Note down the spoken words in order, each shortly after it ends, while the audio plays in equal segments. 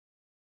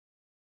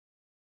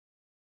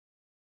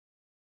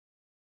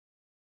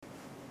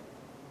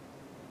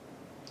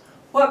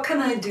What can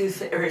I do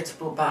for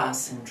irritable bowel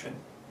syndrome?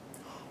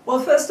 Well,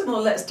 first of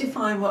all, let's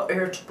define what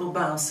irritable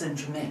bowel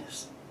syndrome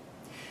is.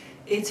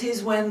 It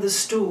is when the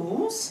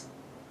stools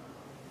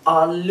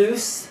are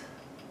loose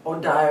or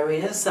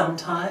diarrhea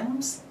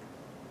sometimes,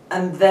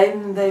 and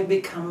then they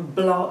become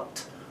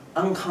blot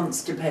and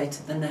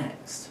constipated the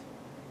next.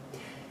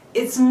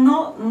 It's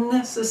not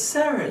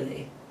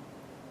necessarily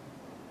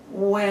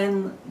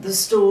when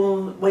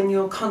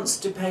you're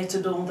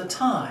constipated all the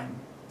time,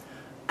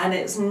 and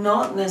it's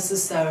not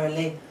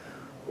necessarily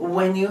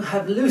when you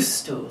have loose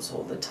stools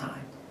all the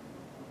time.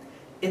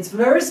 It's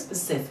very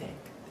specific.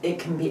 It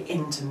can be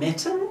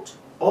intermittent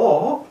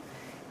or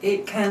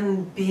it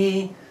can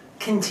be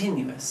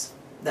continuous,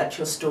 that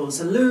your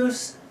stools are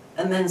loose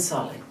and then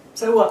solid.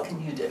 So what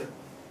can you do?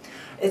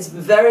 It's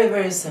very,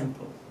 very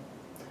simple.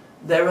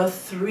 There are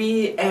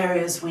 3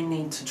 areas we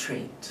need to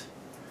treat.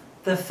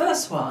 The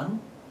first one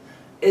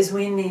is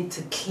we need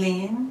to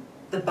clean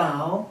the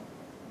bowel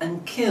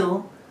and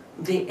kill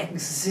the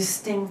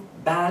existing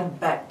bad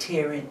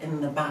bacteria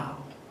in the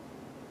bowel.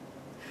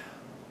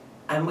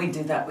 And we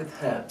do that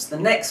with herbs. The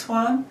next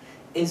one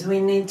is we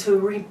need to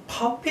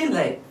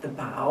repopulate the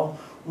bowel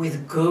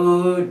with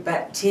good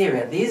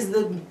bacteria. These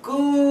are the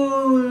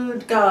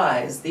good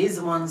guys. These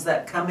are the ones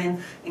that come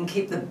in and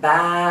keep the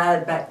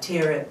bad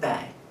bacteria at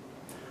bay.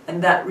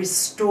 And that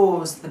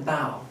restores the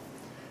bowel.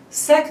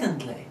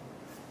 Secondly,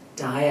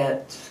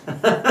 diet.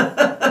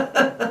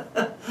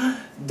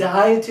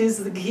 Diet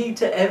is the key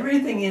to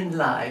everything in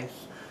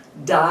life.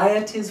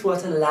 Diet is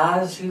what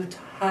allows you to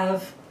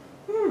have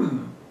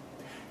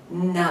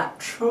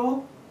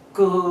natural,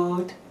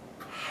 good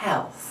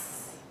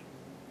health.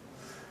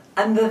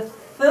 And the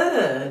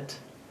third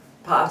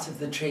part of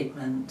the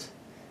treatment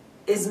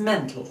is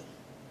mental.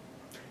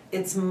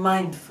 It's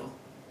mindful.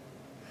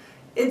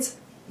 It's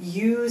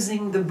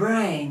using the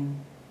brain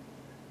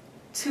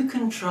to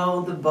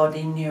control the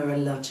body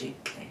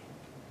neurologically.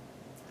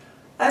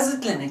 As a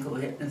clinical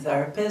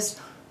hypnotherapist,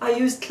 I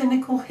use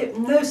clinical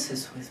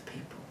hypnosis with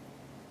people.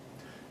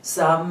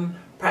 Some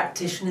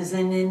practitioners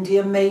in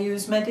India may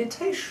use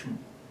meditation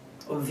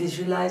or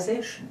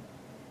visualization.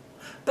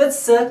 But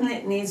certainly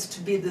it needs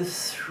to be the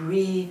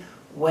 3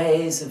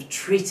 ways of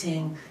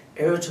treating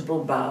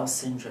irritable bowel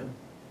syndrome.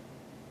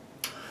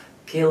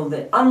 Kill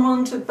the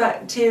unwanted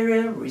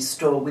bacteria,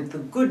 restore with the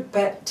good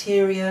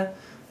bacteria,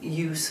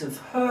 use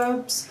of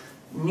herbs,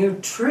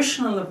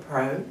 nutritional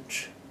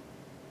approach,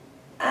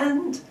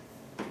 and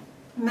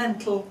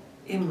mental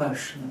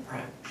emotion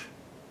approach.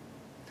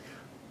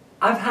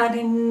 I've had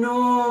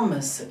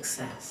enormous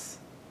success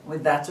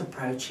with that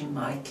approach in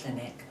my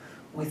clinic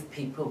with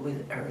people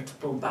with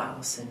irritable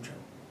bowel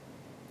syndrome.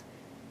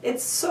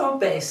 It's so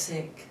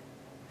basic,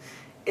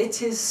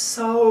 it is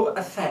so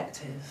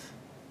effective,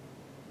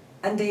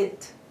 and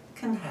it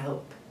can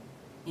help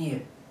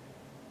you.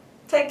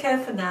 Take care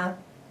for now.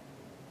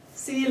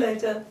 See you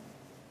later.